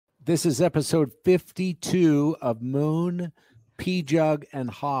This is episode 52 of Moon, Pjugg and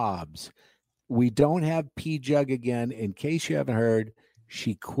Hobbs. We don't have Pjugg again. In case you haven't heard,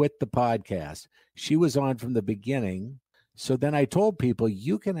 she quit the podcast. She was on from the beginning. So then I told people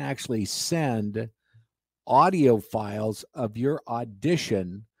you can actually send audio files of your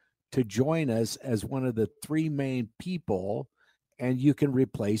audition to join us as one of the three main people, and you can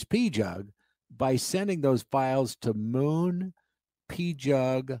replace Pjugg by sending those files to Moon,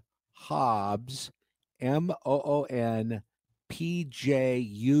 Pjugg, Hobbs, MOON, PJUGGHOBBS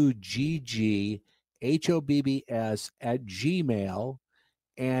at Gmail,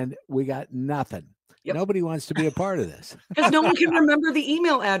 and we got nothing. Yep. Nobody wants to be a part of this. Because no one can remember the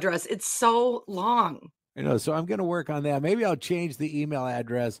email address. It's so long. I know, so I'm going to work on that. Maybe I'll change the email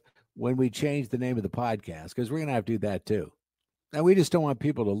address when we change the name of the podcast, because we're going to have to do that too. Now, we just don't want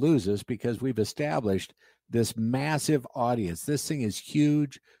people to lose us because we've established this massive audience. This thing is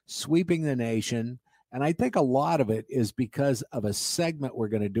huge, sweeping the nation. And I think a lot of it is because of a segment we're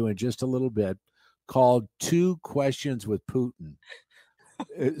going to do in just a little bit called 2 Questions with Putin.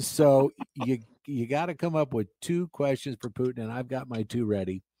 So you got to come up with 2 questions for Putin, and I've got my 2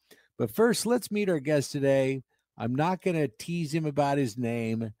 ready. But first, let's meet our guest today. I'm not going to tease him about his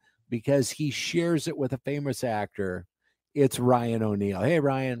name because he shares it with a famous actor. It's Ryan O'Neal. Hey,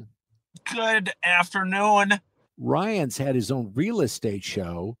 Ryan. Good afternoon. Ryan's had his own real estate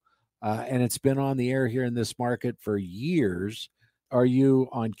show, and it's been on the air here in this market for years. Are you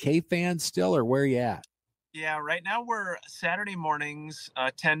on K-Fan still, or where are you at? Yeah, right now we're Saturday mornings,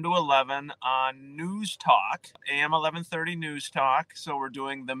 10 to 11 on News Talk, AM 1130 News Talk. So we're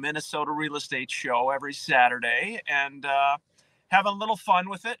doing the Minnesota Real Estate Show every Saturday and having a little fun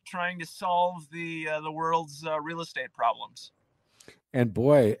with it, trying to solve the world's real estate problems. And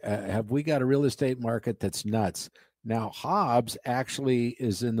boy, have we got a real estate market that's nuts. Now, Hobbs actually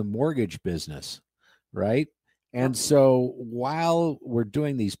is in the mortgage business, right? And so while we're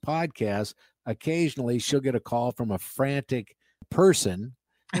doing these podcasts, occasionally she'll get a call from a frantic person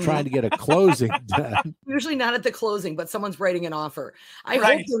trying to get a closing done. Usually not at the closing, but someone's writing an offer. I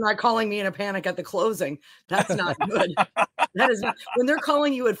hope they're not calling me in a panic at the closing. That's not good. That is not, when they're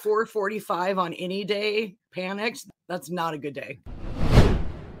calling you at 4:45 on any day, panicked, that's not a good day.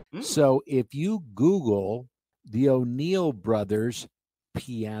 So if you Google the O'Neal brothers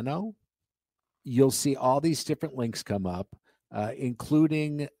piano, you'll see all these different links come up,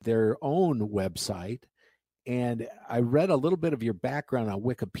 including their own website. And I read a little bit of your background on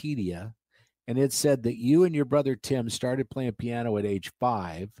Wikipedia, and it said that you and your brother Tim started playing piano at age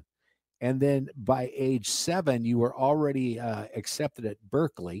 5. And then by age 7, you were already accepted at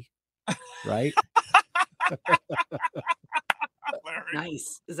Berkeley, right?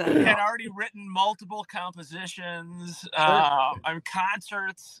 Nice. Is that had already written multiple compositions,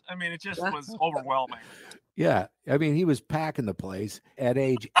 concerts. I mean, it just was overwhelming. Yeah. I mean, he was packing the place at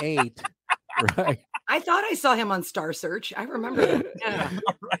age 8, right? I thought I saw him on Star Search. I remember that. Yeah.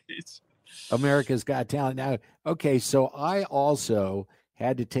 Right. America's Got Talent. Now, okay, so I also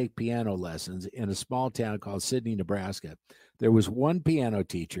had to take piano lessons in a small town called Sidney, Nebraska. There was one piano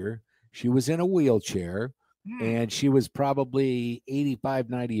teacher. She was in a wheelchair. And she was probably 85,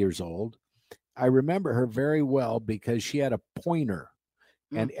 90 years old. I remember her very well because she had a pointer.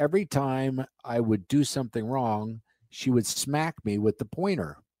 And every time I would do something wrong, she would smack me with the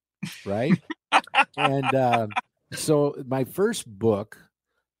pointer, right? And so my first book,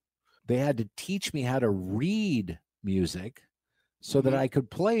 they had to teach me how to read music so that I could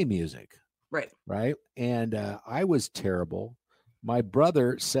play music. Right. And I was terrible. My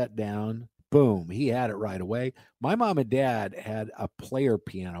brother sat down. Boom, he had it right away. My mom and dad had a player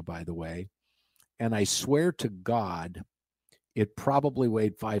piano, by the way, and I swear to God, it probably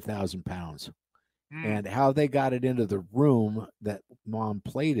weighed 5,000 pounds. And how they got it into the room that mom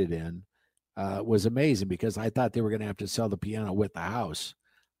played it in was amazing because I thought they were going to have to sell the piano with the house.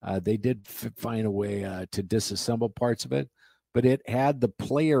 They did find a way to disassemble parts of it, but it had the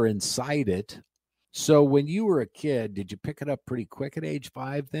player inside it. So when you were a kid, did you pick it up pretty quick at age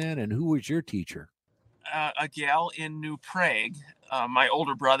 5 then? And who was your teacher? A gal in New Prague, my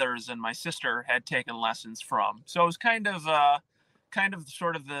older brothers and my sister had taken lessons from. So it was kind of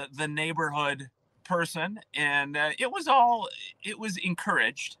sort of the neighborhood person. And it was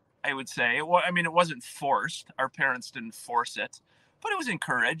encouraged, I would say. It wasn't forced. Our parents didn't force it, but it was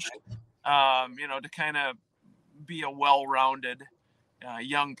encouraged, to kind of be a well-rounded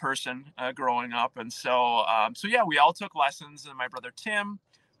young person growing up. And so yeah, we all took lessons. And my brother Tim,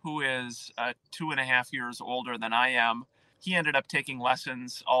 who is 2.5 years older than I am, he ended up taking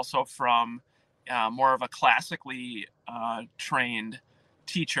lessons also from more of a classically trained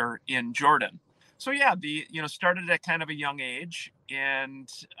teacher in Jordan. So yeah, started at kind of a young age, and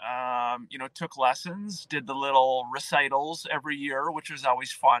took lessons, did the little recitals every year, which was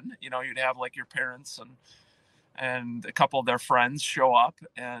always fun. You'd have like your parents and a couple of their friends show up,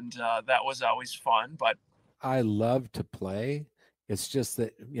 and that was always fun. But I love to play. It's just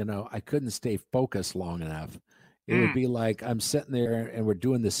that, I couldn't stay focused long enough. It would be like I'm sitting there and we're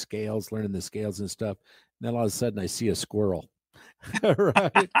doing the scales, learning the scales and stuff. And then all of a sudden I see a squirrel.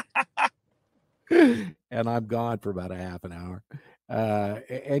 Right. And I'm gone for about a half an hour.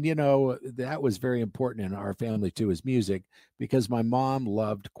 And that was very important in our family too, is music, because my mom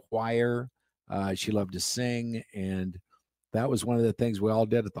loved choir. She loved to sing, and that was one of the things we all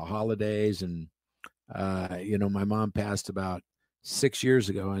did at the holidays. And my mom passed about 6 years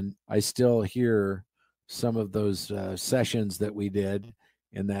ago, and I still hear some of those sessions that we did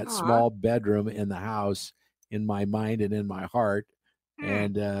in that small bedroom in the house in my mind and in my heart.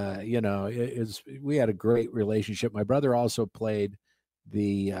 And we had a great relationship. My brother also played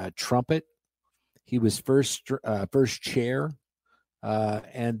the trumpet. He was first chair,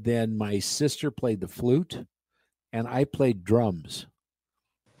 and then my sister played the flute, and I played drums.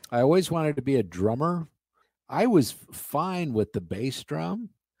 I always wanted to be a drummer. I was fine with the bass drum.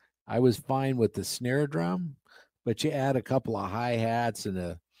 I was fine with the snare drum, but you add a couple of hi-hats and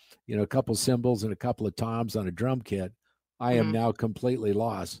a couple cymbals and a couple of toms on a drum kit, I am now completely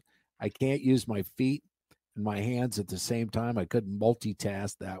lost. I can't use my feet and my hands at the same time. I couldn't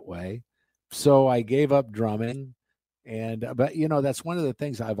multitask that way. So I gave up drumming. But that's one of the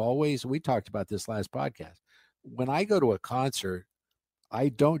things we talked about this last podcast. When I go to a concert, I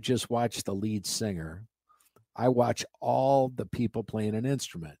don't just watch the lead singer. I watch all the people playing an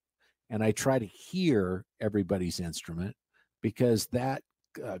instrument, and I try to hear everybody's instrument, because that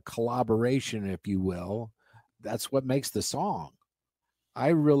collaboration, if you will, that's what makes the song. I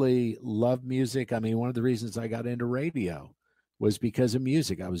really love music. I mean, one of the reasons I got into radio was because of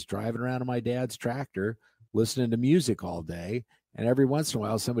music. I was driving around in my dad's tractor listening to music all day, and every once in a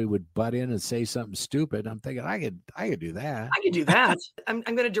while somebody would butt in and say something stupid. I'm thinking I could do that. I could do that. I'm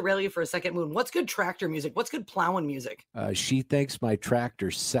going to derail you for a second, Moon. What's good tractor music? What's good plowing music? She Thinks My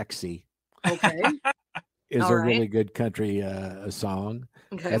Tractor's Sexy. Okay. Is a really good country song.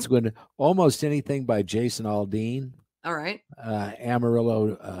 Okay. That's good. Almost Anything by Jason Aldean. All right.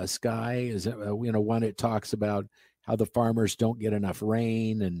 Amarillo Sky is one that talks about how the farmers don't get enough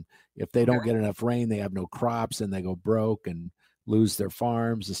rain, and if they don't get enough rain, they have no crops and they go broke and lose their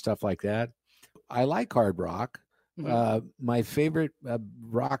farms and stuff like that. I like hard rock. My favorite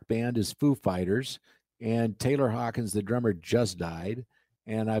rock band is Foo Fighters, and Taylor Hawkins, the drummer, just died.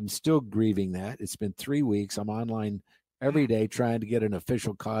 And I'm still grieving that. It's been 3 weeks. I'm online every day trying to get an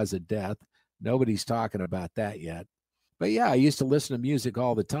official cause of death. Nobody's talking about that yet. But yeah, I used to listen to music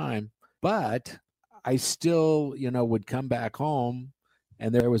all the time, but I still, would come back home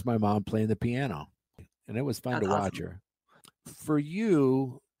and there was my mom playing the piano, and it was fun to watch her. For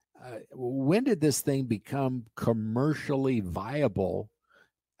you, when did this thing become commercially viable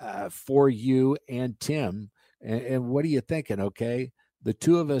for you and Tim? And what are you thinking? Okay, the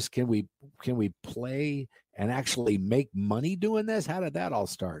two of us, can we play and actually make money doing this? How did that all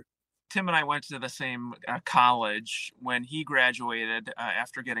start? Tim and I went to the same college. When he graduated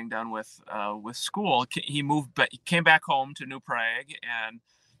after getting done with school, he came back home to New Prague, and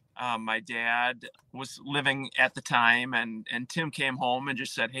my dad was living at the time, and Tim came home and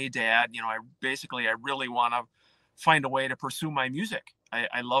just said, "Hey, Dad, I really want to find a way to pursue my music.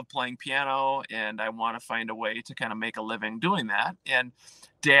 I love playing piano, and I want to find a way to kind of make a living doing that." And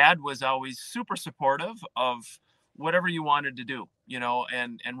Dad was always super supportive of whatever you wanted to do,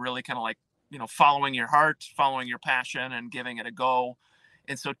 and really kind of like, following your heart, following your passion, and giving it a go.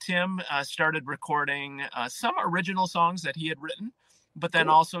 And so Tim started recording some original songs that he had written, but then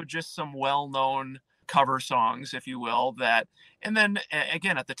also just some well-known cover songs, if you will, and then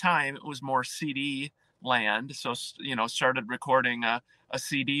again, at the time, it was more CD land. So, started recording a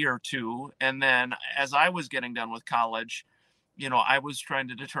CD or two. And then as I was getting done with college, I was trying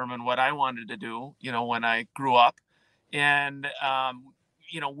to determine what I wanted to do, when I grew up. And,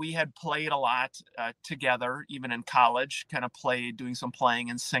 we had played a lot together, even in college, kind of doing some playing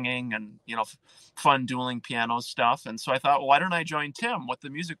and singing and, fun dueling piano stuff. And so I thought, well, why don't I join Tim with the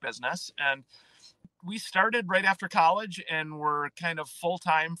music business? And we started right after college and were kind of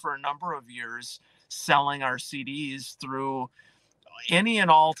full-time for a number of years, selling our CDs through any and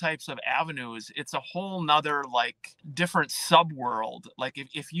all types of avenues. It's a whole nother, like, different subworld. Like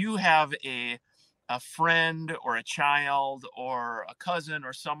if you have a friend or a child or a cousin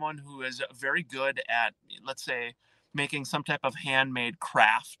or someone who is very good at, let's say, making some type of handmade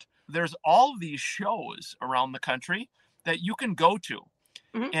craft. There's all these shows around the country that you can go to.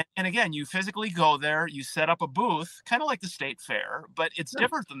 Mhm. And again, you physically go there, you set up a booth, kind of like the state fair, but it's Sure.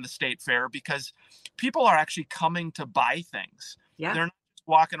 different than the state fair because people are actually coming to buy things. Yeah. They're not just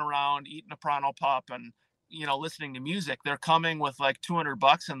walking around eating a Pronto Pup and, listening to music. They're coming with like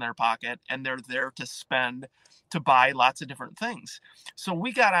 $200 in their pocket, and they're there to spend, to buy lots of different things. So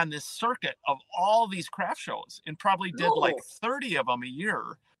we got on this circuit of all these craft shows and probably did like Oh, 30 of them a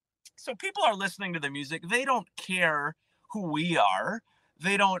year. So people are listening to the music. They don't care who we are.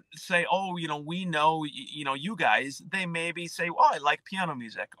 They don't say, oh, we know, you guys. They maybe say, oh, I like piano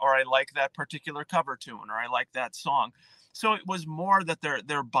music, or I like that particular cover tune, or I like that song. So it was more that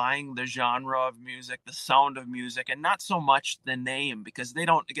they're buying the genre of music, the sound of music, and not so much the name, because they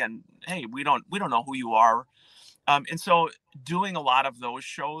don't, again, hey, we don't know who you are. And so doing a lot of those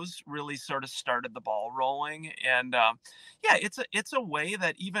shows really sort of started the ball rolling. And yeah, it's a way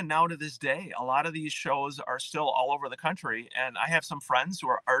that even now to this day, a lot of these shows are still all over the country. And I have some friends who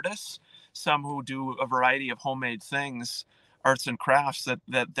are artists, some who do a variety of homemade things, arts and crafts,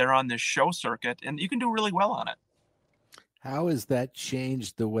 that they're on this show circuit, and you can do really well on it. How has that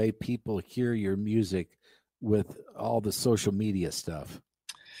changed the way people hear your music with all the social media stuff?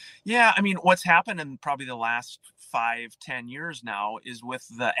 Yeah, I mean, what's happened in probably the last 5-10 years now is with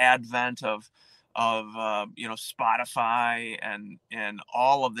the advent of Spotify and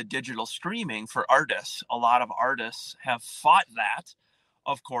all of the digital streaming for artists. A lot of artists have fought that,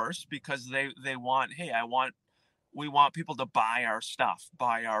 of course, because they want, hey, we want people to buy our stuff,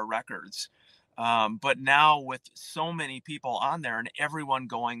 buy our records. But now with so many people on there and everyone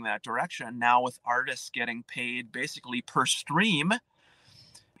going that direction, now with artists getting paid basically per stream,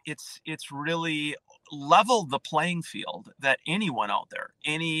 it's really leveled the playing field, that anyone out there,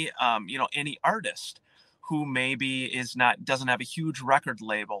 any artist who maybe doesn't have a huge record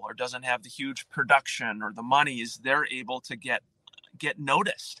label or doesn't have the huge production or the monies, they're able to get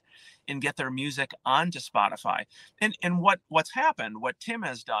noticed and get their music onto Spotify. And what's happened, what Tim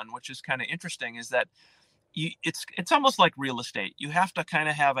has done, which is kind of interesting, is that it's almost like real estate. You have to kind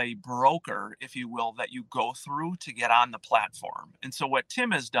of have a broker, if you will, that you go through to get on the platform. And so what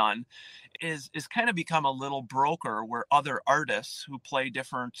Tim has done is kind of become a little broker where other artists who play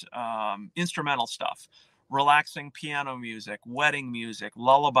different instrumental stuff, relaxing piano music, wedding music,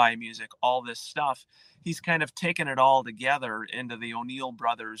 lullaby music, all this stuff, he's kind of taken it all together into the O'Neill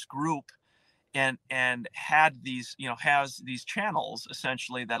Brothers group, and has these channels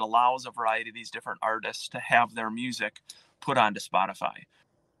essentially that allows a variety of these different artists to have their music put onto Spotify.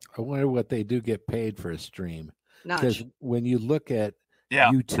 I wonder what they do get paid for a stream. Because nudge. when you look at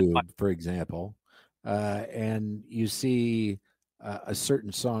YouTube, for example, and you see a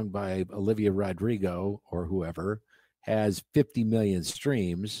certain song by Olivia Rodrigo or whoever has 50 million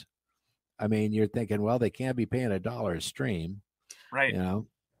streams, I mean, you're thinking, well, they can't be paying $1 a stream, Right.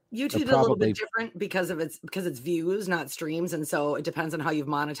 YouTube is a little bit different because it's views, not streams, and so it depends on how you've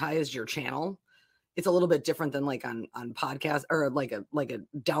monetized your channel. It's a little bit different than like on podcasts, or like a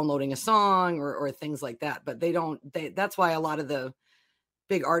downloading a song or things like that. But that's why a lot of the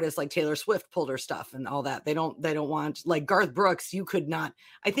big artists like Taylor Swift pulled her stuff and all that. They don't want, like Garth Brooks, you could not,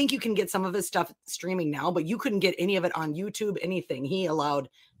 I think you can get some of his stuff streaming now, but you couldn't get any of it on YouTube, anything. He allowed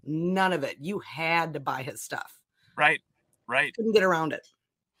none of it. You had to buy his stuff. Right. Couldn't get around it.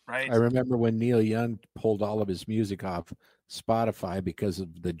 Right. I remember when Neil Young pulled all of his music off Spotify because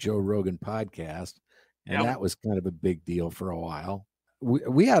of the Joe Rogan podcast, and that was kind of a big deal for a while.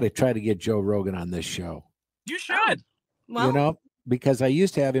 We ought to try to get Joe Rogan on this show. You should. Well, because I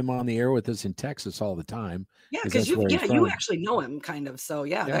used to have him on the air with us in Texas all the time. Yeah, because you actually know him kind of. So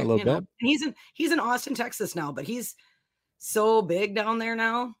yeah, a little bit. And he's in Austin, Texas now, but he's so big down there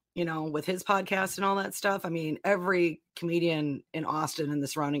now, with his podcast and all that stuff. I mean, every comedian in Austin and the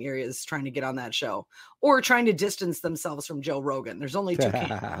surrounding area is trying to get on that show or trying to distance themselves from Joe Rogan. There's only two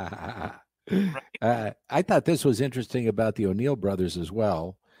I thought this was interesting about the O'Neill brothers as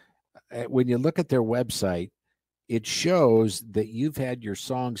well. When you look at their website, it shows that you've had your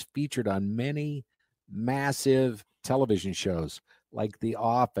songs featured on many massive television shows like The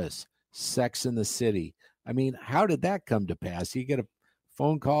Office, Sex and the City. I mean, how did that come to pass? You get a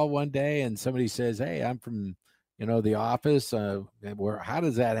phone call one day and somebody says, hey, I'm from, The Office. How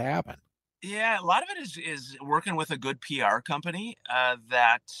does that happen? Yeah, a lot of it is working with a good PR company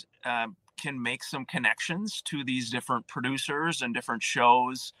that can make some connections to these different producers and different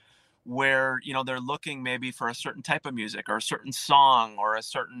shows where, they're looking maybe for a certain type of music or a certain song or a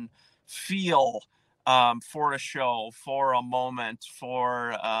certain feel. for a show, for a moment,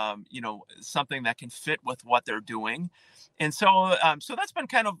 for something that can fit with what they're doing. And so that's been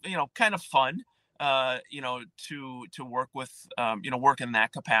kind of fun, to work with, work in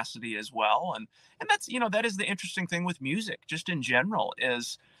that capacity as well. And that's, that is the interesting thing with music, just in general,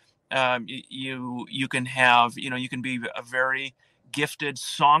 is you can have, you can be a very gifted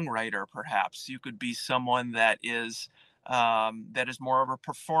songwriter. Perhaps you could be someone that is more of a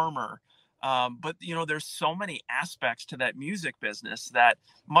performer. But there's so many aspects to that music business that,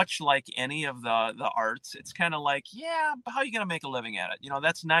 much like any of the arts, it's kind of like, yeah, but how are you going to make a living at it?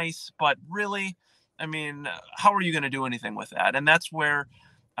 That's nice, but really, I mean, how are you going to do anything with that? And that's where,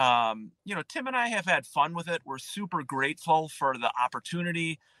 Tim and I have had fun with it. We're super grateful for the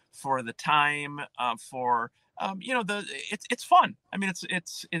opportunity, for the time, for it's fun. I mean,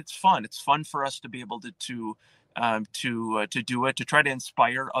 it's fun. It's fun for us to be able to do it, to try to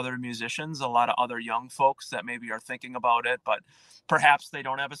inspire other musicians, a lot of other young folks that maybe are thinking about it, but perhaps they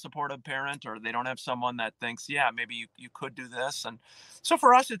don't have a supportive parent, or they don't have someone that thinks, yeah, maybe you could do this. And so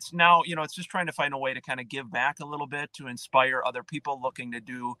for us, it's now, it's just trying to find a way to kind of give back a little bit, to inspire other people looking to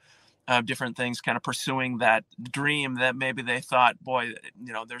do different things, kind of pursuing that dream that maybe they thought, boy,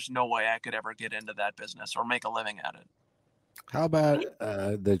 there's no way I could ever get into that business or make a living at it. How about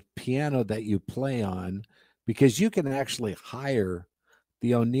the piano that you play on? Because you can actually hire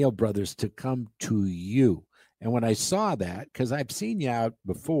the O'Neill brothers to come to you. And when I saw that, because I've seen you out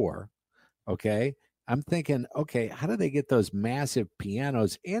before, okay, I'm thinking, okay, how do they get those massive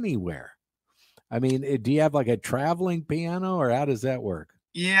pianos anywhere? I mean, do you have like a traveling piano, or how does that work?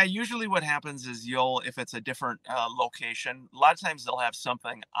 Yeah, usually what happens is, if it's a different location, a lot of times they'll have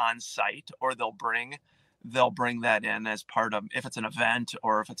something on site, or they'll bring that in as part of, if it's an event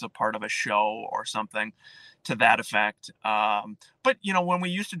or if it's a part of a show or something to that effect. But when we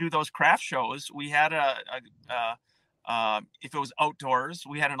used to do those craft shows, we had if it was outdoors,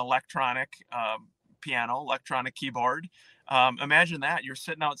 we had an electronic piano, electronic keyboard. Imagine that you're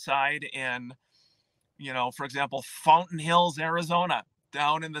sitting outside in, for example, Fountain Hills, Arizona,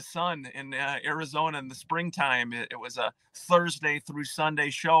 down in the sun in Arizona in the springtime. It was a Thursday through Sunday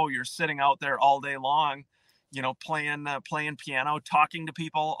show. You're sitting out there all day long, playing piano, talking to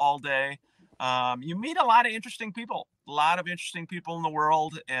people all day. You meet a lot of interesting people, in the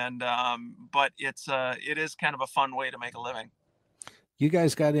world. And but it is kind of a fun way to make a living. You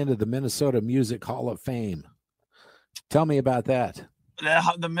guys got into the Minnesota Music Hall of Fame. Tell me about that.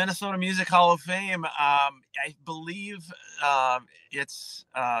 The Minnesota Music Hall of Fame. I believe it's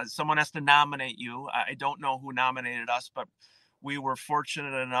someone has to nominate you. I don't know who nominated us, but we were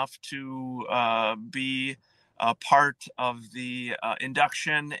fortunate enough to be a part of the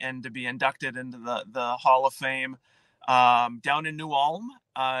induction, and to be inducted into the Hall of Fame down in New Ulm.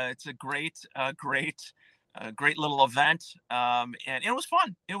 It's a great little event, and it was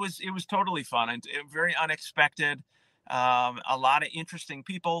fun. It was totally fun, and very unexpected. A lot of interesting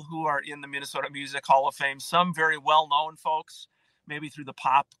people who are in the Minnesota Music Hall of Fame, some very well-known folks, maybe through the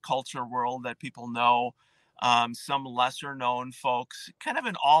pop culture world that people know, some lesser known folks, kind of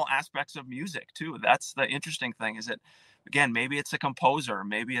in all aspects of music too. That's the interesting thing, is that, again, maybe it's a composer,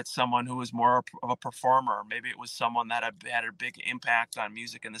 maybe it's someone who is more of a performer, maybe it was someone that had a big impact on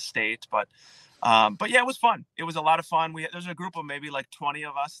music in the state. But yeah, it was fun. It was a lot of fun. There's a group of maybe like 20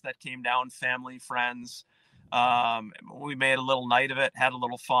 of us that came down, family, friends. We made a little night of it, had a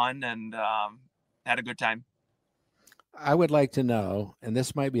little fun, and had a good time. I would like to know, and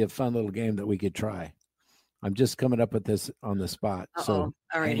this might be a fun little game that we could try. I'm just coming up with this on the spot. Uh-oh. So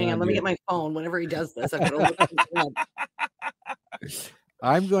all right, hang on. Let me get my phone. Whenever he does this, I've got to look.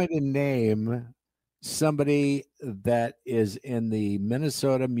 I'm going to name somebody that is in the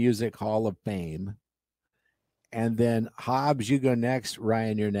Minnesota Music Hall of Fame. And then Hobbs, you go next.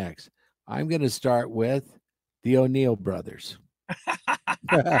 Ryan, you're next. I'm going to start with the O'Neill brothers.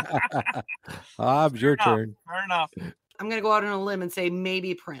 Hobbs, your turn. Fair enough. I'm going to go out on a limb and say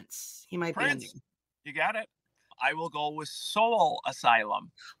maybe Prince. He might be in there. You got it. I will go with Soul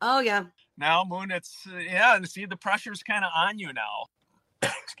Asylum. Oh, yeah. Now, Moon, see, the pressure's kind of on you now.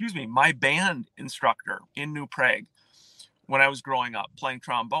 Excuse me. My band instructor in New Prague, when I was growing up playing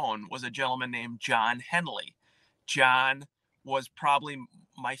trombone, was a gentleman named John Henley. John was probably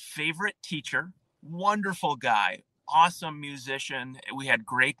my favorite teacher. Wonderful guy. Awesome musician. We had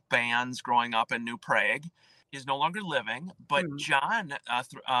great bands growing up in New Prague. He's no longer living, but John,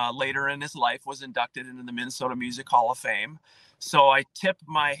 later in his life, was inducted into the Minnesota Music Hall of Fame. So I tip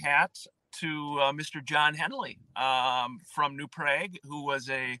my hat to Mr. John Henley from New Prague, who was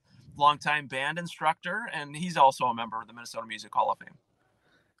a longtime band instructor, and he's also a member of the Minnesota Music Hall of Fame.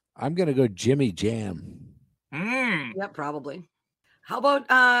 I'm going to go Jimmy Jam. Yeah, probably. How about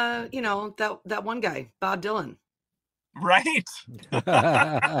that one guy, Bob Dylan? Right. He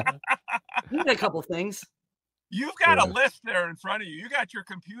had a couple things. You've got a list there in front of you. You got your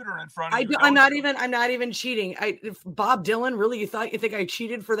computer in front of you. I'm not even cheating. If Bob Dylan, really, you think I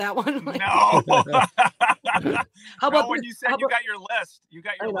cheated for that one? No. How about when you said you got your list? You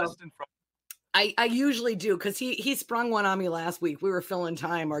got your list in front. I usually do, because he sprung one on me last week. We were filling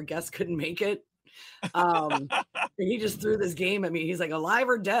time. Our guest couldn't make it. And he just threw this game at me. He's like, alive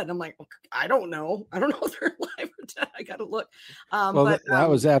or dead? And I'm like, I don't know. I don't know if they're alive or dead. I gotta look. That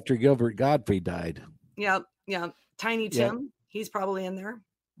was after Gilbert Godfrey died. Yeah. Tiny Tim, he's probably in there.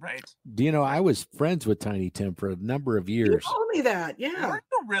 Right. Do you know, I was friends with Tiny Tim for a number of years. You told me that. Yeah. Were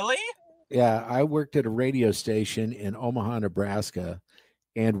you really? Yeah, I worked at a radio station in Omaha, Nebraska,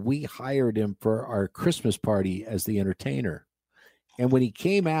 and we hired him for our Christmas party as the entertainer. And when he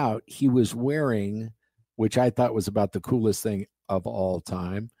came out, he was wearing, which I thought was about the coolest thing of all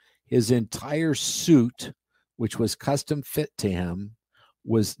time, his entire suit, which was custom fit to him,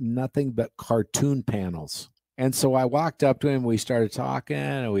 was nothing but cartoon panels. And so I walked up to him, we started talking,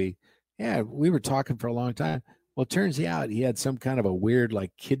 and we were talking for a long time. Well, it turns out he had some kind of a weird,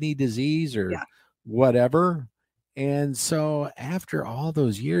 like, kidney disease or whatever. And so after all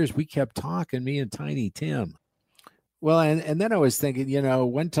those years, we kept talking, me and Tiny Tim. Well, and then I was thinking,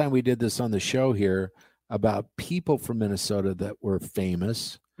 one time we did this on the show here about people from Minnesota that were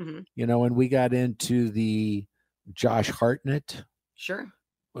famous, and we got into the Josh Hartnett. Sure.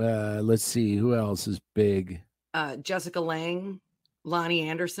 Let's see, who else is big? Jessica Lange, Lonnie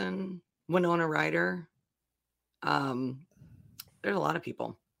Anderson, Winona Ryder. There's a lot of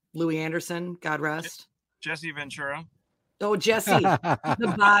people. Louis Anderson, God rest. Jesse Ventura. Oh, Jesse,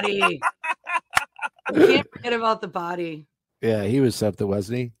 the body. I can't forget about the body. Yeah, he was something,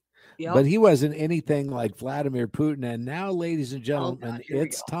 wasn't he? Yep. But he wasn't anything like Vladimir Putin. And now, ladies and gentlemen,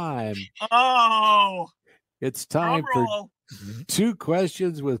 it's time. Oh, it's time for 2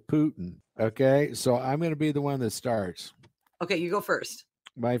 questions with Putin. Okay, so I'm going to be the one that starts. Okay, you go first.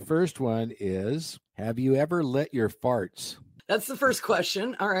 My first one is, have you ever lit your farts? That's the first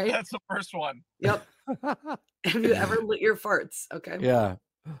question. All right. That's the first one. Yep. Have you ever lit your farts? Okay. Yeah.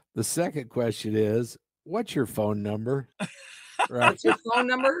 The second question is, what's your phone number? Right. What's your phone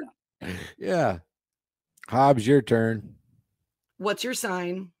number? Yeah. Hobbs, your turn. What's your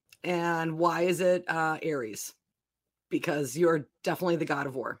sign and why is it Aries? Because you're definitely the god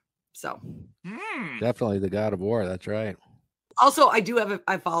of war. So definitely the god of war. That's right. Also, I do have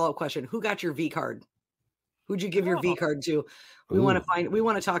a follow-up question. Who got your V card? Who'd you give your V card to? We want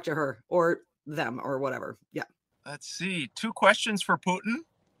to talk to her or them or whatever. Yeah. Let's see. 2 questions for Putin.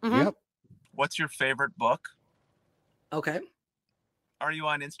 Yep. What's your favorite book? Okay. Are you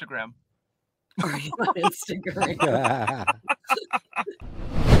on Instagram? Are you on Instagram?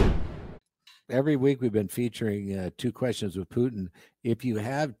 Every week we've been featuring 2 questions with Putin. If you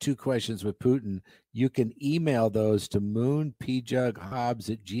have 2 questions with Putin, you can email those to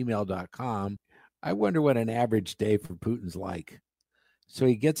moonpjugghobbs@gmail.com. I wonder what an average day for Putin's like. So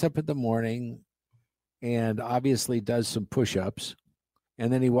he gets up in the morning and obviously does some push-ups.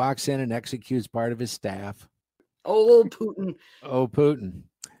 And then he walks in and executes part of his staff. Oh, Putin. Oh, Putin.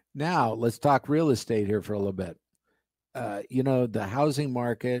 Now, let's talk real estate here for a little bit. The housing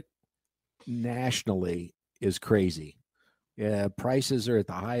market nationally is crazy. Yeah, prices are at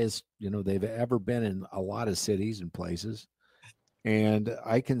the highest, they've ever been in a lot of cities and places. And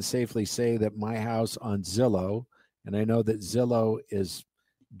I can safely say that my house on Zillow, and I know that Zillow is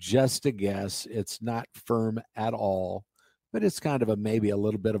just a guess, it's not firm at all, but it's kind of maybe a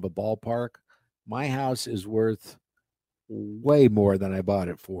little bit of a ballpark. My house is worth way more than I bought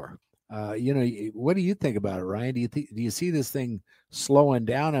it for. What do you think about it, Ryan? Do you see this thing slowing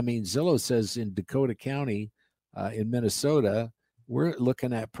down? I mean, Zillow says in Dakota County, in Minnesota, we're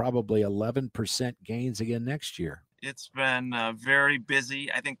looking at probably 11% gains again next year. It's been very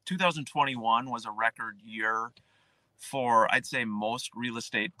busy. I think 2021 was a record year for, I'd say, most real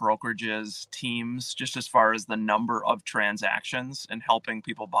estate brokerages, teams, just as far as the number of transactions and helping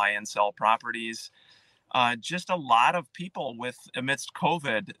people buy and sell properties. Just a lot of people amidst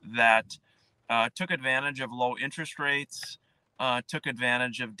COVID that took advantage of low interest rates, took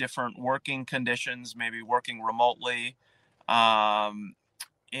advantage of different working conditions, maybe working remotely, and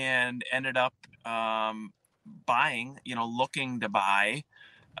ended up buying, looking to buy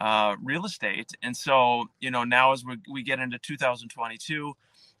real estate. And so, now as we get into 2022,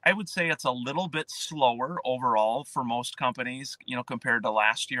 I would say it's a little bit slower overall for most companies, compared to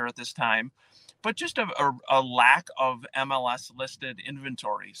last year at this time, but just a lack of MLS listed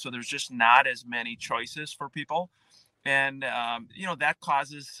inventory. So there's just not as many choices for people. And, that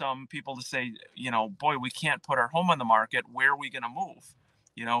causes some people to say, boy, we can't put our home on the market. Where are we going to move?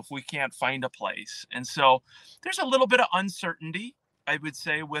 If we can't find a place. And so there's a little bit of uncertainty, I would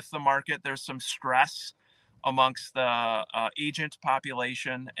say, with the market. There's some stress amongst the agent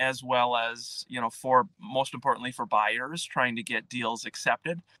population, as well as, for most importantly for buyers trying to get deals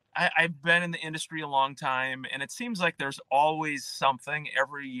accepted. I've been in the industry a long time, and it seems like there's always something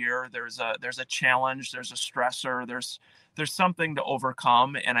every year. There's a challenge, there's a stressor, there's something to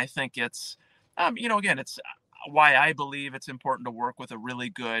overcome. And I think it's, again, it's why I believe it's important to work with a really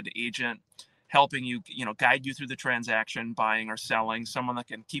good agent, helping you, guide you through the transaction, buying or selling, someone that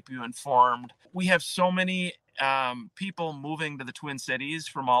can keep you informed. We have so many people moving to the Twin Cities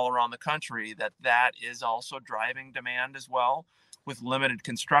from all around the country that is also driving demand as well, with limited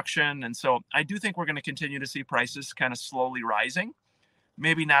construction. And so I do think we're going to continue to see prices kind of slowly rising,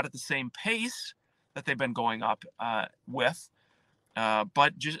 maybe not at the same pace that they've been going up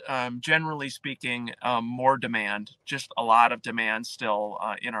but just generally speaking, more demand, just a lot of demand still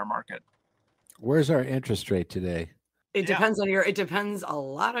in our market. Where's our interest rate today? It depends a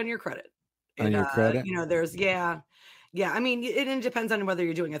lot on your credit. On your credit? There's, yeah. I mean, it depends on whether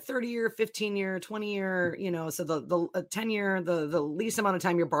you're doing a 30-year, 15-year, 20-year, so the 10-year, the least amount of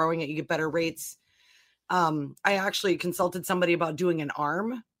time you're borrowing it, you get better rates. I actually consulted somebody about doing an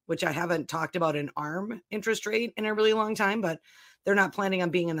ARM, which I haven't talked about an ARM interest rate in a really long time, but they're not planning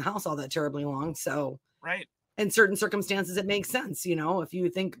on being in the house all that terribly long. So, right. In certain circumstances, it makes sense. If you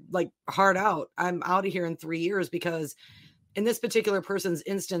think like hard out, I'm out of here in 3 years, because in this particular person's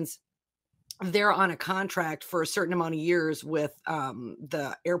instance, they're on a contract for a certain amount of years with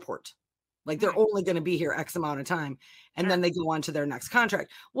the airport. Like they're only going to be here X amount of time, and then they go on to their next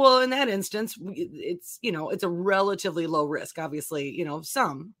contract. Well, in that instance, it's, it's a relatively low risk, obviously,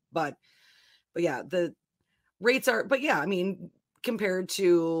 some, but yeah, the rates are, but yeah, I mean, compared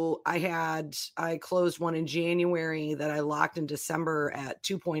to, I closed one in January that I locked in December at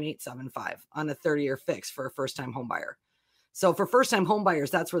 2.875 on a 30-year fix for a first-time home buyer. So for first-time home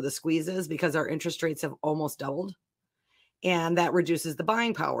buyers, that's where the squeeze is, because our interest rates have almost doubled, and that reduces the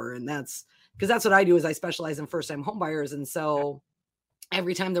buying power. And that's because that's what I do, is I specialize in first-time home buyers. And so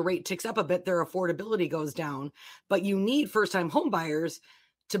every time the rate ticks up a bit, their affordability goes down. But you need first-time home buyers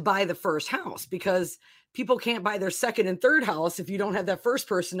to buy the first house, because people can't buy their second and third house if you don't have that first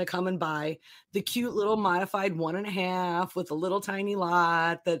person to come and buy the cute little modified 1.5 with a little tiny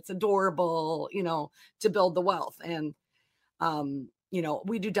lot that's adorable, to build the wealth. And,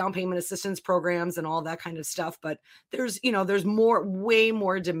 we do down payment assistance programs and all that kind of stuff, but there's way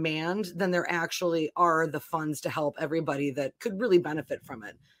more demand than there actually are the funds to help everybody that could really benefit from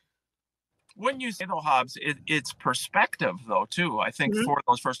it. When you say, though, Hobbs, it's perspective, though, too. I think for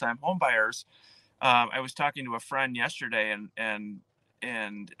those first-time home buyers, I was talking to a friend yesterday, and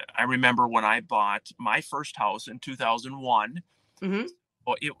I remember when I bought my first house in 2001.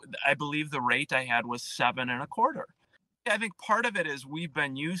 Well, I believe the rate I had was 7.25. I think part of it is we've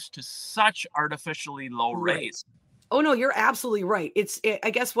been used to such artificially low rates. Oh no, you're absolutely right. I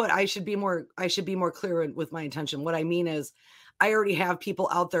guess what I should be more clear with my intention. What I mean is, I already have people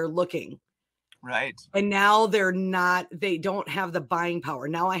out there looking. Right. And now they don't have the buying power.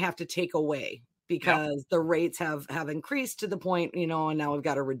 Now I have to take away, because the rates have increased to the point, and now we've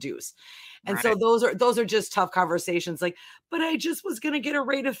got to reduce. And so those are just tough conversations. Like, but I just was going to get a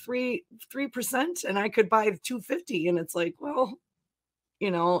rate of 3% and I could buy 250. And it's like, well,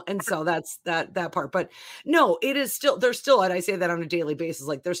 and so that's that part. But no, it is still, there's still, and I say that on a daily basis,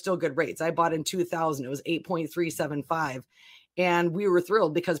 like there's still good rates. I bought in 2000, it was 8.375. And we were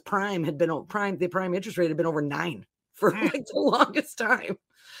thrilled, because the prime interest rate had been over 9 for like the longest time.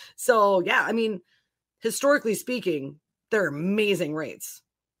 So yeah, I mean, historically speaking, they're amazing rates.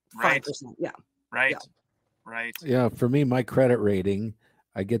 5%. Yeah. Right. Yeah. Right. Yeah. For me, my credit rating,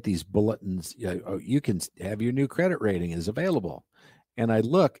 I get these bulletins. You can have your new credit rating is available. And I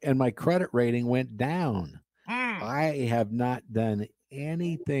look, and my credit rating went down. I have not done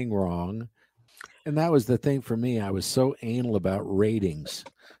anything wrong. And that was the thing for me. I was so anal about ratings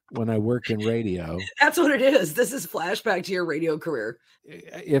when I worked in radio. That's what it is. This is flashback to your radio career.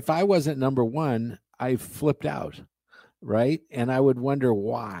 If I wasn't number one, I flipped out, right? And I would wonder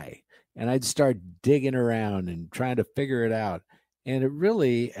why. And I'd start digging around and trying to figure it out. And it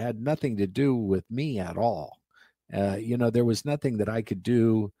really had nothing to do with me at all. There was nothing that I could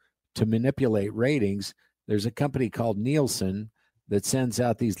do to manipulate ratings. There's a company called Nielsen that sends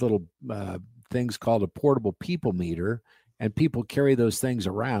out these little things called a portable people meter, and people carry those things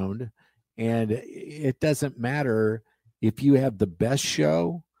around. And it doesn't matter if you have the best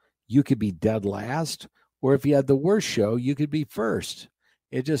show, you could be dead last, or if you had the worst show, you could be first.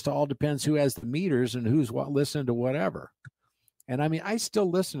 It just all depends who has the meters and who's listening to whatever. And I mean, I still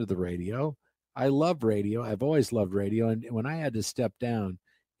listen to the radio. I love radio. I've always loved radio. And when I had to step down,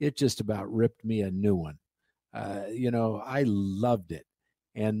 it just about ripped me a new one. I loved it.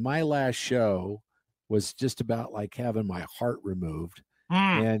 And my last show was just about like having my heart removed.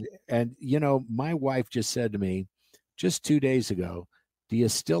 And my wife just said to me just 2 days ago, do you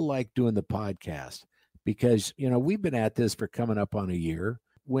still like doing the podcast? Because, we've been at this for coming up on a year.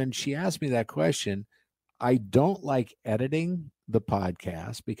 When she asked me that question, I don't like editing the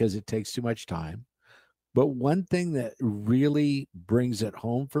podcast because it takes too much time. But one thing that really brings it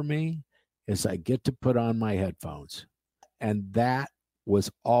home for me is I get to put on my headphones. And that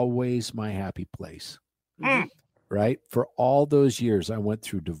was always my happy place. Right? For all those years, I went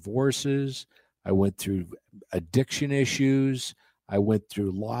through divorces. I went through addiction issues. I went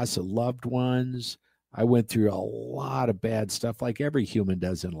through loss of loved ones. I went through a lot of bad stuff like every human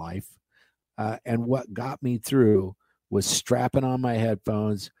does in life. And what got me through was strapping on my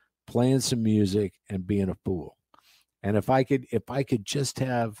headphones, playing some music, and being a fool. And if I could just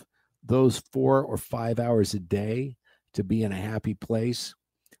have those 4 or 5 hours a day to be in a happy place,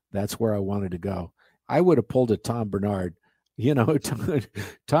 that's where I wanted to go. I would have pulled a Tom Bernard.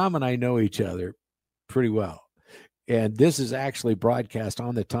 Tom and I know each other pretty well. And this is actually broadcast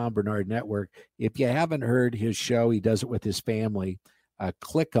on the Tom Bernard Network. If you haven't heard his show, he does it with his family.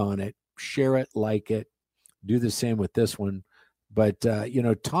 Click on it, share it, like it. Do the same with this one. But,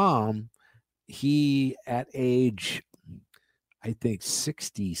 Tom, he at age, I think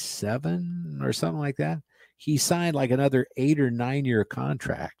 67 or something like that, he signed like another 8 or 9 year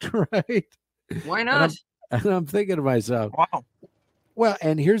contract, right? Why not? And I'm thinking to myself, wow. Well,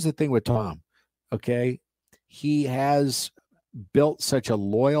 and here's the thing with Tom, okay? He has built such a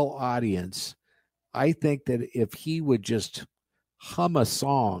loyal audience. I think that if he would just hum a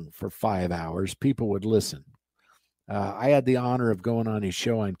song for 5 hours, people would listen. I had the honor of going on his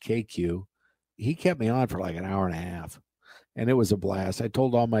show on KQ. He kept me on for like an hour and a half, and it was a blast. I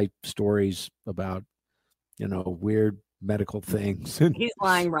told all my stories about, weird medical things. He's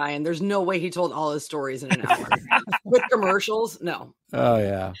lying, Ryan. There's no way he told all his stories in an hour. With commercials, no. Oh,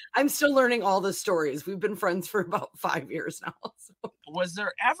 yeah. I'm still learning all the stories. We've been friends for about 5 years now. So. Was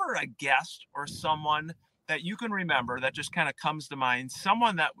there ever a guest or someone that you can remember that just kind of comes to mind,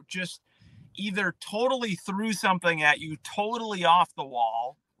 someone that just either totally threw something at you totally off the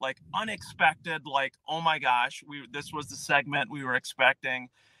wall, like unexpected, like, oh my gosh, this was the segment we were expecting,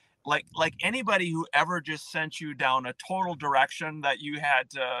 like anybody who ever just sent you down a total direction that you had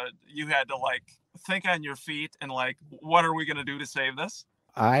to like think on your feet and like, what are we going to do to save this?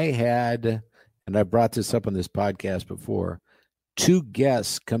 I had, and I brought this up on this podcast before, 2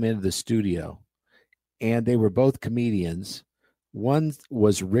 guests come into the studio, and they were both comedians. One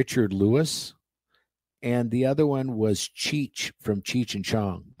was Richard Lewis, and the other one was Cheech from Cheech and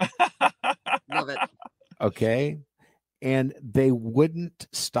Chong. Love it. Okay. And they wouldn't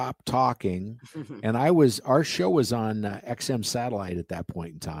stop talking. And our show was on XM satellite at that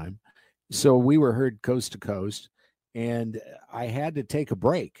point in time. So we were heard coast to coast, and I had to take a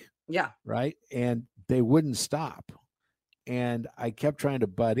break. Yeah. Right. And they wouldn't stop. And I kept trying to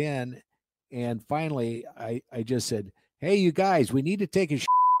butt in. And finally, I just said, hey, you guys, we need to take a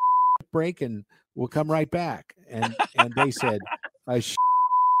break and we'll come right back. And they said, a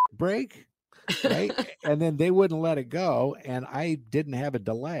break? Right. And then they wouldn't let it go. And I didn't have a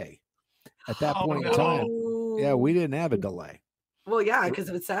delay at that point in time. Yeah, we didn't have a delay. Well, yeah, because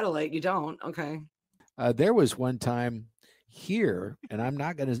if it's satellite, you don't. Okay. There was one time here, and I'm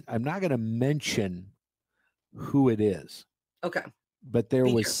not gonna mention who it is. Okay. But there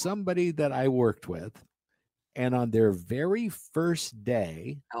was somebody that I worked with, and on their very first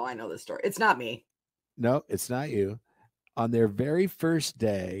day. Oh, I know this story. It's not me. No, it's not you. On their very first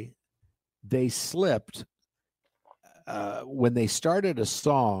day, they slipped. When they started a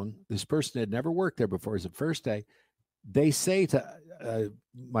song, this person had never worked there before. It was the first day. They say to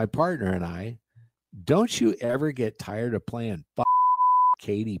my partner and I, don't you ever get tired of playing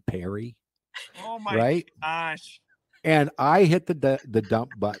Katy Perry? Oh my gosh. And I hit the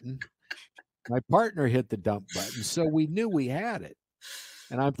dump button. My partner hit the dump button. So we knew we had it.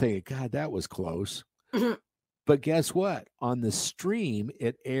 And I'm thinking, God, that was close. But guess what? On the stream,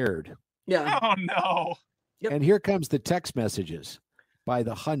 it aired. Yeah. Oh, no. Yep. And here comes the text messages by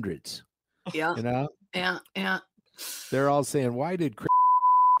the hundreds. Yeah. You know? Yeah. They're all saying, why did Chris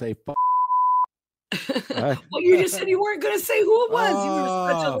say f-? Well, you just said you weren't going to say who it was. You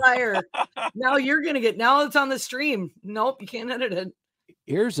were such a liar. Now you're going to get, now it's on the stream. Nope, you can't edit it.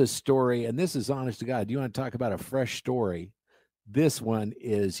 Here's a story, and this is honest to God. You want to talk about a fresh story? This one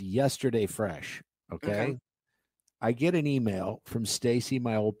is yesterday fresh. Okay. I get an email from Stacy,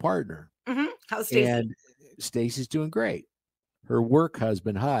 my old partner. How's Stacy? And Stacy's doing great. Her work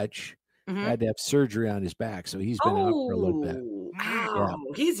husband, Hutch, had to have surgery on his back. So he's been out for a little bit. Ow,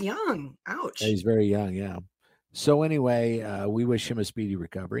 he's young. Ouch. He's very young. Yeah. So anyway, we wish him a speedy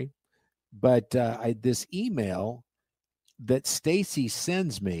recovery. But this email that Stacy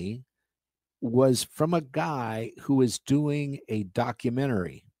sends me was from a guy who is doing a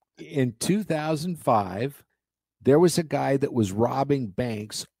documentary. In 2005, there was a guy that was robbing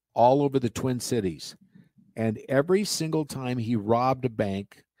banks all over the Twin Cities. And every single time he robbed a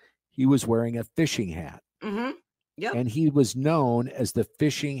bank, he was wearing a fishing hat. Yep. And he was known as the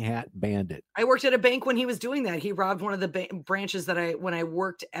fishing hat bandit. I worked at a bank when he was doing that. He robbed one of the branches when I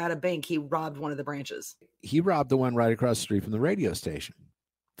worked at a bank, he robbed one of the branches. He robbed the one right across the street from the radio station.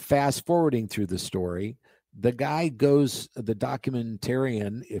 Fast forwarding through the story, the guy goes, the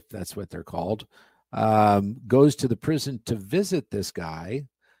documentarian, if that's what they're called, goes to the prison to visit this guy,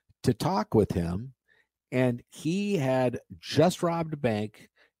 to talk with him. And he had just robbed a bank,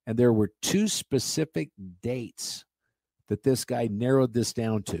 and there were 2 specific dates that this guy narrowed this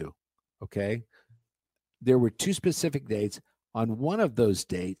down to. Okay. There were 2 specific dates. On one of those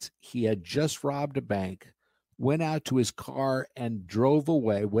dates, he had just robbed a bank, went out to his car and drove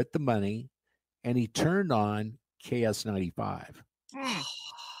away with the money, and he turned on KS95.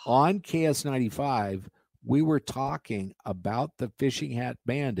 On KS95, we were talking about the fishing hat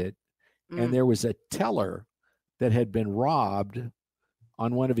bandit, and there was a teller that had been robbed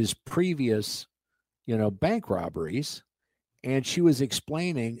on one of his previous, bank robberies. And she was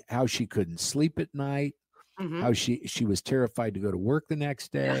explaining how she couldn't sleep at night, how she was terrified to go to work the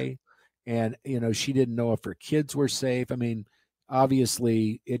next day. And, she didn't know if her kids were safe. I mean,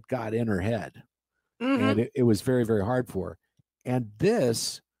 obviously it got in her head, and it was very, very hard for her. And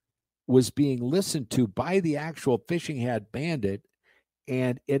this was being listened to by the actual fishing hat bandit,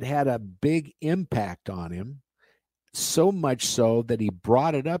 and it had a big impact on him, so much so that he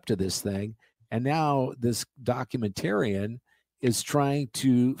brought it up to this thing. And now this documentarian is trying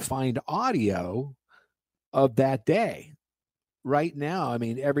to find audio of that day. Right now, I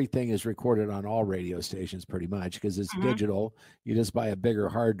mean, everything is recorded on all radio stations pretty much because it's digital. You just buy a bigger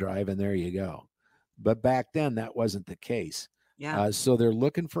hard drive and there you go. But back then, that wasn't the case. Yeah. So they're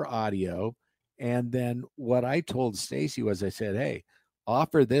looking for audio. And then what I told Stacy was, I said, hey,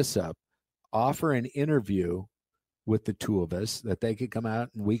 offer this up, offer an interview with the 2 of us that they could come out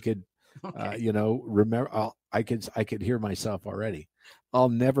and we could, remember. I could hear myself already. I'll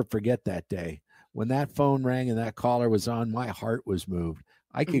never forget that day when that phone rang and that caller was on. My heart was moved.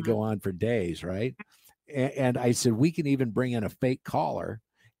 I could go on for days, right? And I said, we can even bring in a fake caller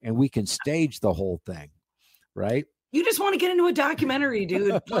and we can stage the whole thing, right? You just want to get into a documentary,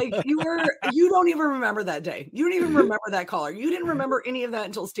 dude. Like you don't even remember that day. You don't even remember that caller. You didn't remember any of that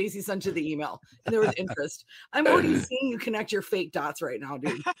until Stacy sent you the email and there was interest. I'm already seeing you connect your fake dots right now,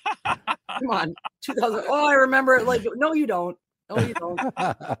 dude. Come on. 2000. Oh, I remember it. Like, no, you don't. No, you don't.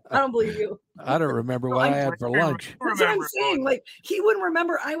 I don't believe you. I don't remember what I had for lunch. That's what I'm saying. Like, he wouldn't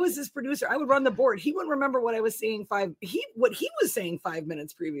remember. I was his producer. I would run the board. He wouldn't remember what I was saying what he was saying 5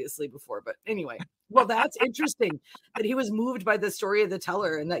 minutes previously before. But anyway, well, that's interesting that he was moved by the story of the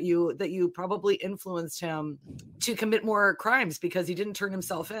teller and that you probably influenced him to commit more crimes because he didn't turn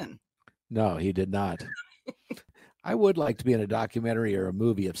himself in. No, he did not. I would like to be in a documentary or a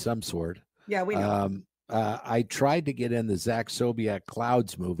movie of some sort. Yeah, we know. I tried to get in the Zach Sobiech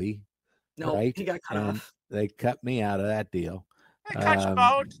Clouds movie. No, right? He got cut off. They cut me out of that deal. They cut you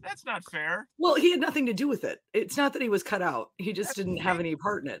out? That's not fair. Well, he had nothing to do with it. It's not that he was cut out. He just didn't have any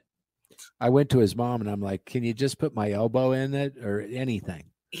part in it. I went to his mom and I'm like, can you just put my elbow in it or anything?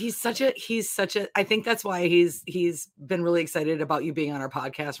 He's such a, I think that's why he's been really excited about you being on our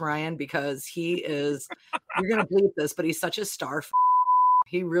podcast, Ryan, because he is, you're going to bleep this, but he's such a star.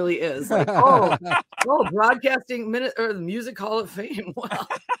 He really is. Like, broadcasting minute or the Music Hall of Fame. Wow.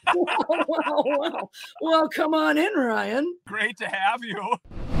 Wow. Well, come on in, Ryan. Great to have you.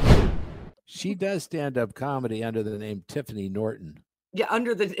 She does stand-up comedy under the name Tiffany Norton. Yeah,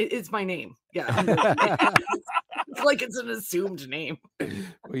 it's my name. Yeah. It's like it's an assumed name.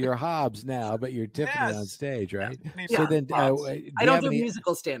 Well, you're Hobbs now, but you're Tiffany on stage, right? Yeah. So then I don't do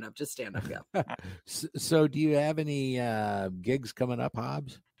musical stand-up, just stand-up, yeah. So do you have any gigs coming up,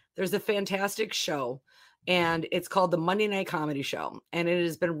 Hobbs? There's a fantastic show and it's called the Monday Night Comedy Show. And it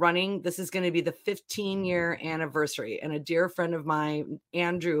has been running. This is going to be the 15-year anniversary. And a dear friend of mine,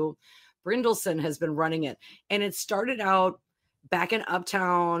 Andrew Brindleson, has been running it. And it started out back in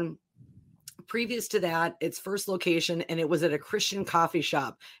Uptown. Previous to that, its first location, and it was at a Christian coffee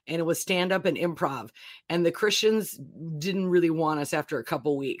shop, and it was stand-up and improv. And the Christians didn't really want us after a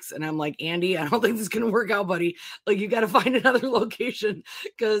couple weeks. And I'm like, Andy, I don't think this is going to work out, buddy. Like, you got to find another location,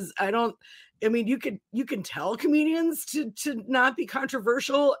 because you can tell comedians to not be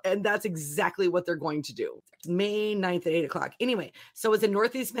controversial, and that's exactly what they're going to do. May 9th at 8:00. Anyway, so it's in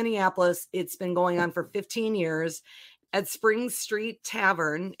Northeast Minneapolis. It's been going on for 15 years. At Spring Street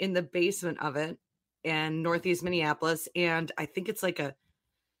Tavern in the basement of it in Northeast Minneapolis. And I think it's like a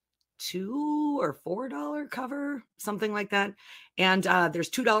 $2 or $4 cover, something like that. And there's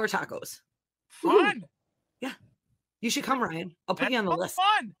 $2 tacos. Fun. Yeah. You should come, Ryan. I'll put you on the list.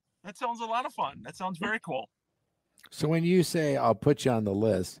 Fun. That sounds a lot of fun. That sounds very cool. So when you say I'll put you on the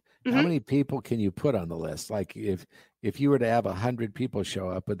list, how many people can you put on the list? Like if you were to have 100 people show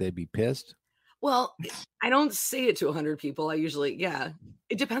up, would they be pissed? Well, I don't say it to 100 people. I usually,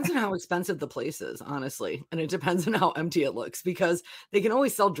 it depends on how expensive the place is, honestly. And it depends on how empty it looks, because they can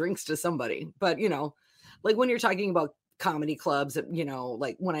always sell drinks to somebody. But, like when you're talking about comedy clubs,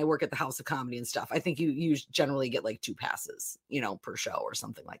 like when I work at the House of Comedy and stuff, I think you generally get like 2 passes, per show or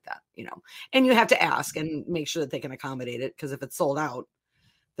something like that, and you have to ask and make sure that they can accommodate it. Because if it's sold out,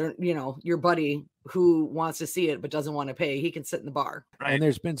 they're, your buddy who wants to see it but doesn't want to pay, he can sit in the bar. Right. And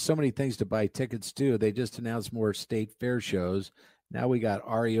there's been so many things to buy tickets to. They just announced more state fair shows. Now we got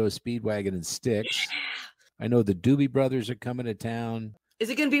REO Speedwagon and Styx. I know the Doobie Brothers are coming to town. Is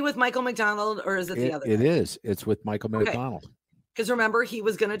it going to be with Michael McDonald, or is it the other guy? It is. It's with Michael McDonald. Because remember, he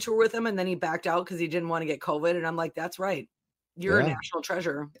was going to tour with him, and then he backed out because he didn't want to get COVID. And I'm like, that's right. You're a national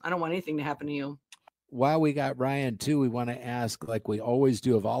treasure. I don't want anything to happen to you. While we got Ryan too, we want to ask, like we always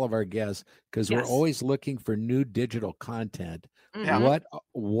do of all of our guests, because we're always looking for new digital content.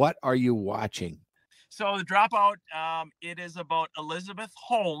 What are you watching? So the Dropout, it is about Elizabeth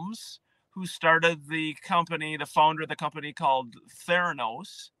Holmes, who started the company, the founder of the company called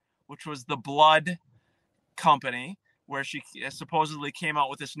Theranos, which was the blood company, where she supposedly came out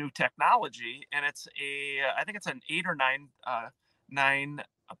with this new technology. And it's I think it's an 8 or 9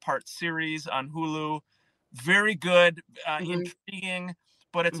 part series on Hulu. Very good, intriguing,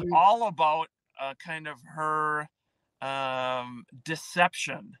 but it's all about kind of her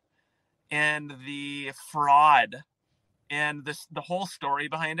deception and the fraud and the whole story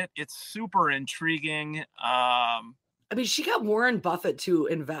behind it. It's super intriguing. She got Warren Buffett to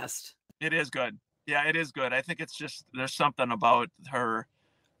invest. It is good. Yeah, it is good. I think it's just, there's something about her,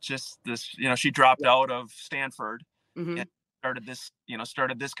 just this, she dropped out of Stanford and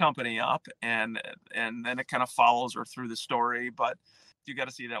started this company up, and then it kind of follows her through the story. But you got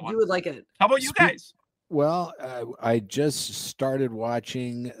to see that one. You would like it. How about you guys? Well, I just started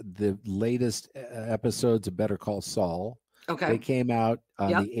watching the latest episodes of Better Call Saul. Okay. They came out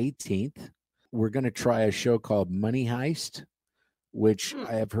on the 18th. We're going to try a show called Money Heist, which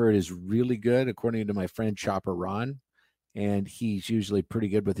I have heard is really good, according to my friend Chopper Ron, and he's usually pretty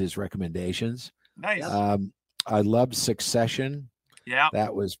good with his recommendations. Nice. I loved Succession. Yeah,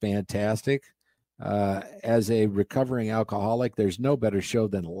 that was fantastic. As a recovering alcoholic, there's no better show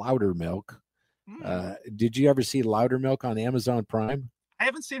than Loudermilk. Did you ever see Loudermilk on Amazon Prime? I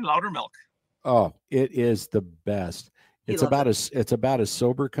haven't seen Loudermilk. Oh, it is the best. It's about a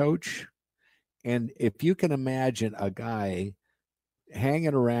sober coach, and if you can imagine a guy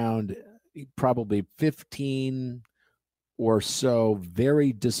hanging around probably 15 or so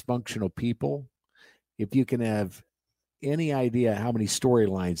very dysfunctional people, if you can have any idea how many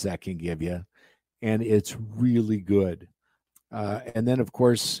storylines that can give you, and it's really good. And then, of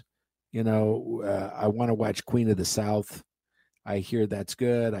course, I want to watch Queen of the South. I hear that's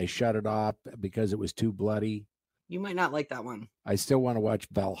good. I shut it off because it was too bloody. You might not like that one. I still want to watch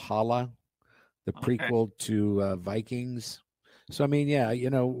Valhalla, the prequel to Vikings. So,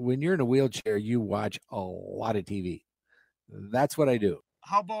 when you're in a wheelchair, you watch a lot of TV. That's what I do.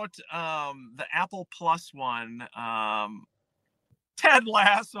 How about the Apple Plus one, Ted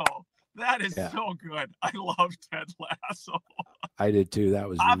Lasso? That is so good. I love Ted Lasso. I did too. That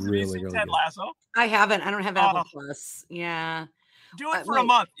was really Ted good. Lasso? I haven't. I don't have Apple Plus. Yeah. Do it for a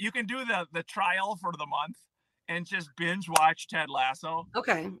month. You can do the trial for the month and just binge watch Ted Lasso.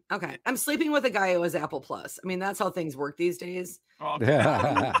 Okay. I'm sleeping with a guy who has Apple Plus. That's how things work these days.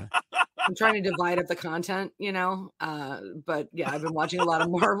 I'm trying to divide up the content, but yeah, I've been watching a lot of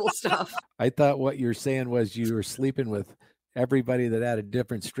Marvel stuff. I thought what you're saying was you were sleeping with everybody that had a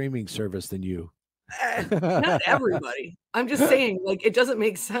different streaming service than you. Not everybody. I'm just saying, like, it doesn't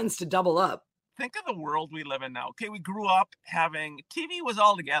make sense to double up. Think of the world we live in now. Okay, we grew up having TV was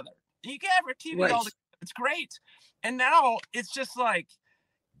all together. You can have your TV all Right. together. It's great. And now it's just like,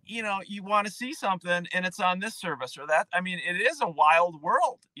 you want to see something and it's on this service or that. I mean, it is a wild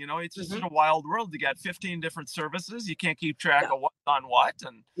world. It's just a wild world. You got 15 different services. You can't keep track of what's on what.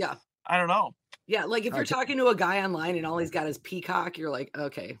 And Yeah. I don't know. Yeah, like if you're talking to a guy online and all he's got is Peacock, you're like,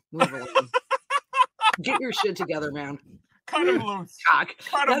 okay, move along. Get your shit together, man. Cut him loose. Cock.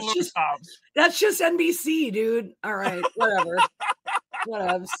 Cut him loose, Hobbs. That's just NBC, dude. All right, whatever.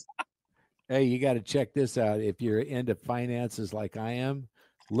 Whatevs. Hey, you got to check this out. If you're into finances like I am,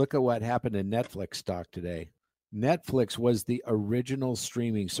 look at what happened in Netflix stock today. Netflix was the original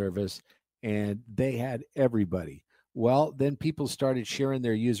streaming service, and they had everybody. Well, then people started sharing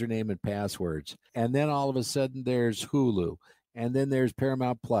their username and passwords. And then all of a sudden there's Hulu, and then there's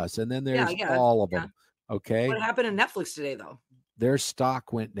Paramount Plus, and then there's all of them. Okay. What happened in Netflix today, though? Their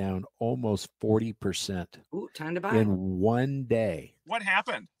stock went down almost 40%. Ooh, time to buy. In one day. What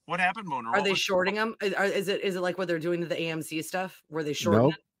happened? What happened, Moon? Are they shorting them? Is it like what they're doing to the AMC stuff? Were they shorting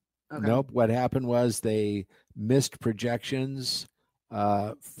Nope. it? Okay. Nope. What happened was they missed projections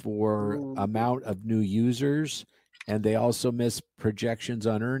for amount of new users, and they also missed projections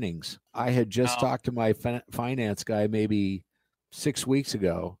on earnings. I had just talked to my finance guy maybe 6 weeks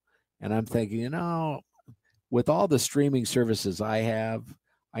ago, and I'm thinking, with all the streaming services I have,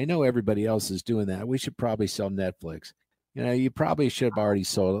 I know everybody else is doing that. We should probably sell Netflix. You probably should have already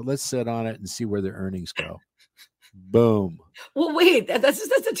sold it. Let's sit on it and see where the earnings go. Boom. Well, wait, that's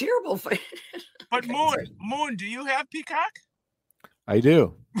a terrible fight. But okay, Moon, do you have Peacock? I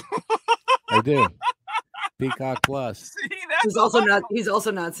do. I do. Peacock Plus. See, he's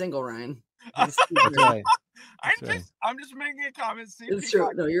also not single, Ryan. That's right. I'm just making a comment. See, it's true.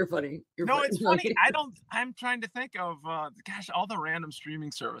 No, you're funny. It's funny. I'm trying to think of all the random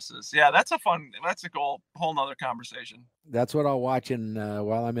streaming services. Yeah, that's a whole nother conversation. That's what I'll watch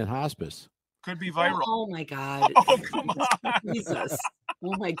while I'm in hospice. Could be viral. Oh my God. Oh, come on. Jesus.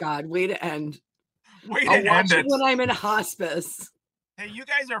 Oh my God. Way to end. I'll watch it when I'm in hospice. Hey, you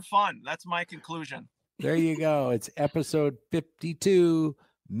guys are fun. That's my conclusion. There you go. It's episode 52,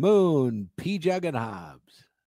 Moon, Pjugg and Hobbs.